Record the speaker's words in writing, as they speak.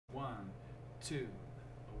two,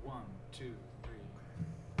 a 1, 2,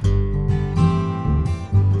 3.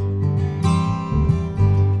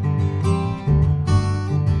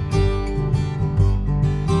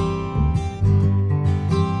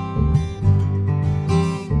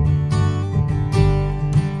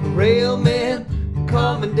 Railman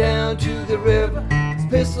coming down to the river. His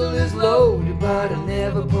pistol is loaded, but I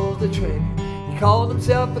never pulled the trigger. He called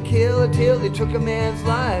himself a killer till he took a man's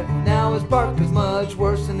life. Now his bark is much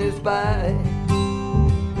worse than his bite.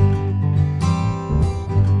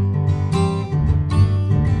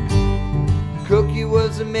 Cookie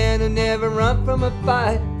was a man who never run from a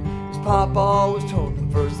fight. His papa always told him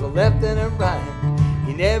first a left and a right.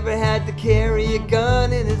 He never had to carry a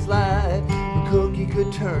gun in his life. But Cookie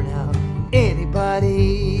could turn out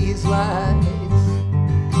anybody's lights.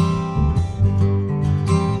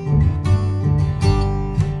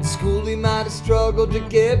 In school he might have struggled to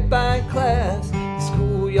get by in class. The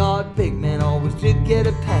schoolyard big man always did get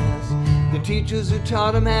a pass. The teachers who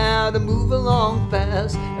taught him how to move along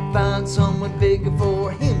fast and find someone bigger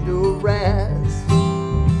for him to harass.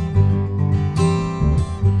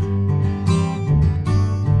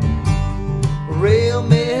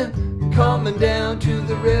 Railman coming down to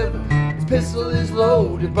the river. His pistol is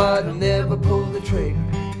loaded, but he'll never pull the trigger.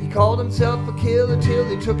 He called himself a killer till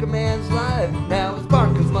he took a man's life. Now his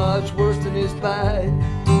bark is much worse than his bite.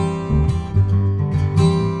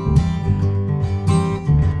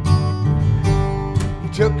 He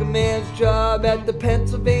took a man's job at the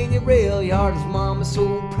Pennsylvania rail yard. His mama's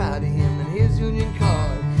so proud of him and his union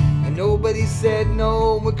card. And nobody said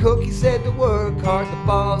no when Cookie said to work hard. The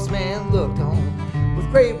boss man looked on with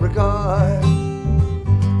great regard.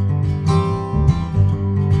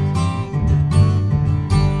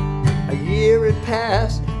 A year had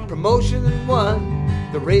passed, promotion had won.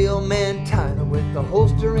 The railman title with the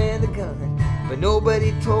holster and the gun. But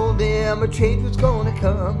nobody told him a change was gonna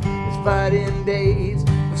come. His fighting days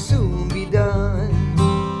will soon be done.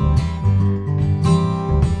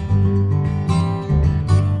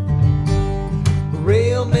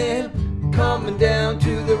 Railman coming down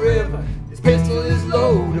to the river. His pistol is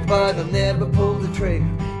loaded, but he'll never pull the trigger.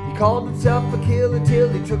 He called himself a killer till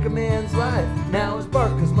he took a man's life. Now his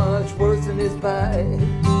bark is much worse than his bite.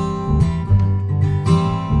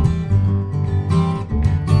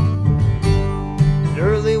 And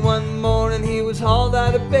early one morning he was hauled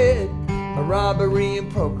out of bed. A robbery in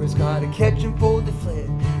progress, gotta catch him for the fled.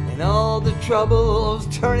 And all the troubles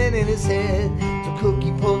turning in his head. So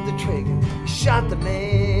Cookie pulled the trigger, he shot the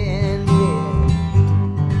man dead.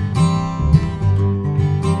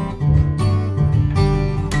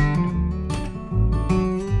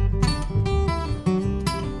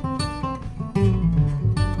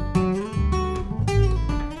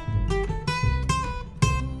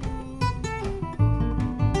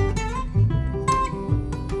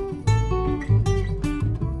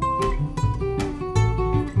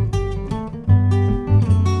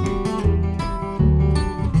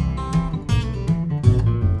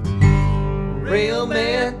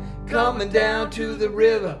 Railman coming down to the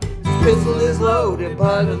river. His pistol is loaded,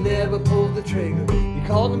 but he'll never pull the trigger. He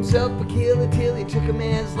called himself a killer till he took a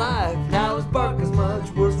man's life. Now his bark is much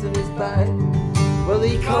worse than his bite. Well,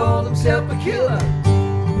 he called himself a killer.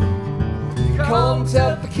 He called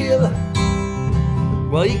himself a killer.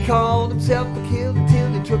 Well, he called himself a killer till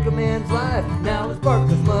he took a man's life. Now his bark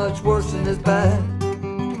is much worse than his bite.